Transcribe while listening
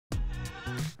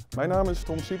My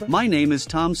name is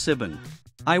Tom Sibben.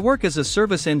 I work as a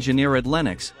service engineer at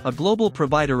Lennox, a global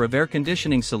provider of air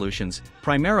conditioning solutions,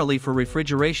 primarily for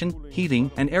refrigeration,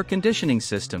 heating, and air conditioning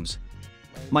systems.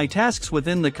 My tasks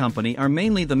within the company are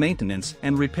mainly the maintenance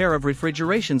and repair of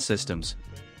refrigeration systems.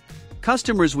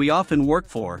 Customers we often work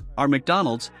for are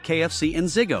McDonald's, KFC, and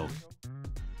Ziggo.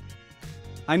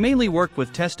 I mainly work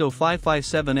with Testo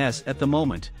 557S at the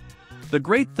moment. The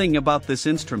great thing about this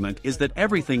instrument is that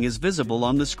everything is visible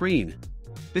on the screen.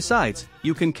 Besides,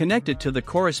 you can connect it to the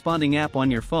corresponding app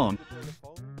on your phone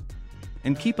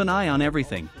and keep an eye on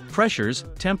everything, pressures,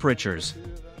 temperatures.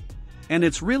 And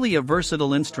it's really a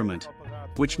versatile instrument,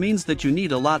 which means that you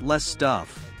need a lot less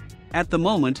stuff. At the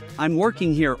moment, I'm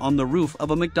working here on the roof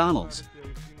of a McDonald's.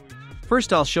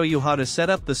 First I'll show you how to set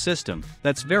up the system.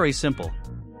 That's very simple.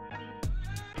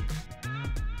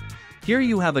 Here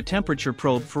you have a temperature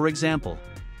probe, for example.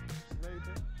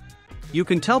 You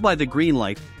can tell by the green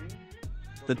light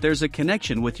that there's a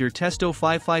connection with your Testo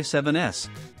 557S.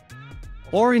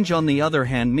 Orange on the other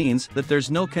hand means that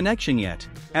there's no connection yet.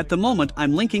 At the moment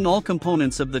I'm linking all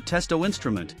components of the Testo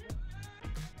instrument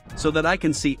so that I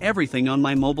can see everything on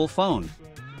my mobile phone.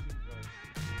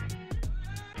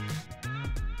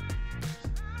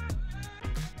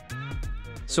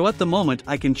 So at the moment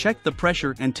I can check the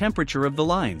pressure and temperature of the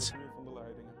lines.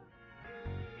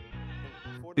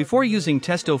 Before using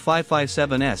Testo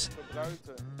 557S,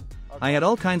 I had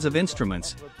all kinds of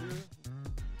instruments.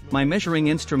 My measuring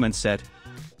instrument set,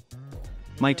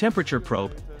 my temperature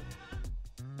probe,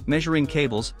 measuring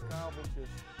cables,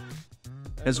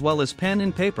 as well as pen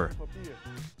and paper.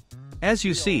 As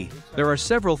you see, there are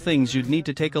several things you'd need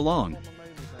to take along.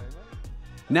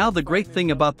 Now the great thing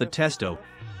about the Testo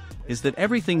is that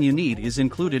everything you need is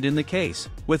included in the case.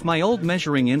 With my old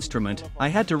measuring instrument, I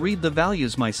had to read the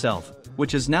values myself,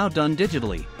 which is now done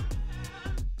digitally.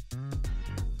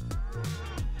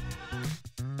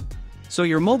 So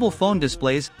your mobile phone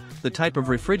displays the type of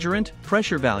refrigerant,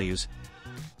 pressure values.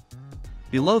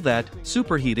 Below that,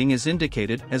 superheating is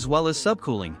indicated as well as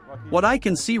subcooling. What I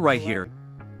can see right here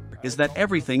is that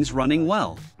everything's running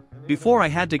well. Before I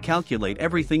had to calculate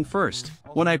everything first.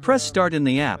 When I press start in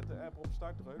the app,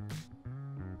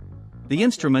 the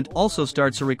instrument also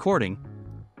starts a recording,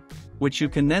 which you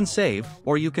can then save,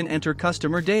 or you can enter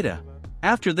customer data.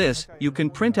 After this, you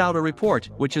can print out a report,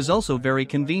 which is also very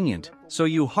convenient, so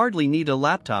you hardly need a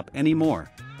laptop anymore.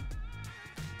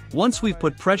 Once we've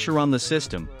put pressure on the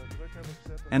system,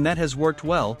 and that has worked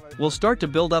well, we'll start to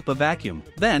build up a vacuum.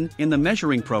 Then, in the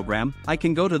measuring program, I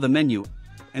can go to the menu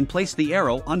and place the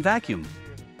arrow on vacuum.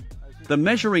 The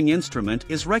measuring instrument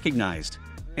is recognized.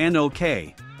 And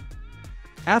OK.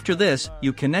 After this,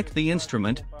 you connect the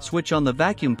instrument, switch on the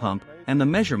vacuum pump, and the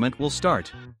measurement will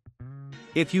start.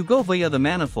 If you go via the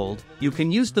manifold, you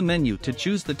can use the menu to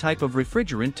choose the type of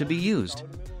refrigerant to be used.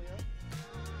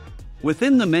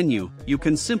 Within the menu, you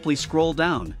can simply scroll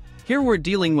down. Here we're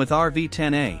dealing with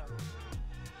RV10A,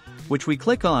 which we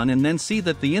click on and then see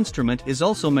that the instrument is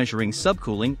also measuring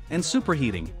subcooling and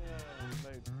superheating.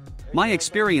 My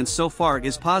experience so far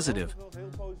is positive.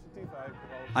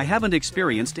 I haven't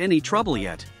experienced any trouble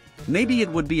yet. Maybe it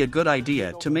would be a good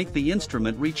idea to make the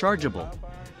instrument rechargeable.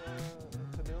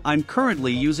 I'm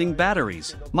currently using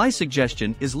batteries. My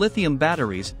suggestion is lithium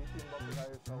batteries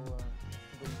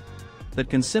that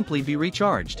can simply be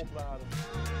recharged.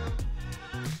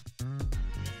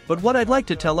 But what I'd like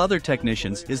to tell other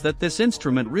technicians is that this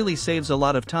instrument really saves a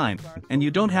lot of time, and you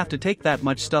don't have to take that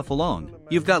much stuff along.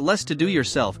 You've got less to do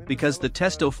yourself because the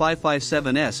Testo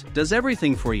 557S does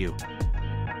everything for you.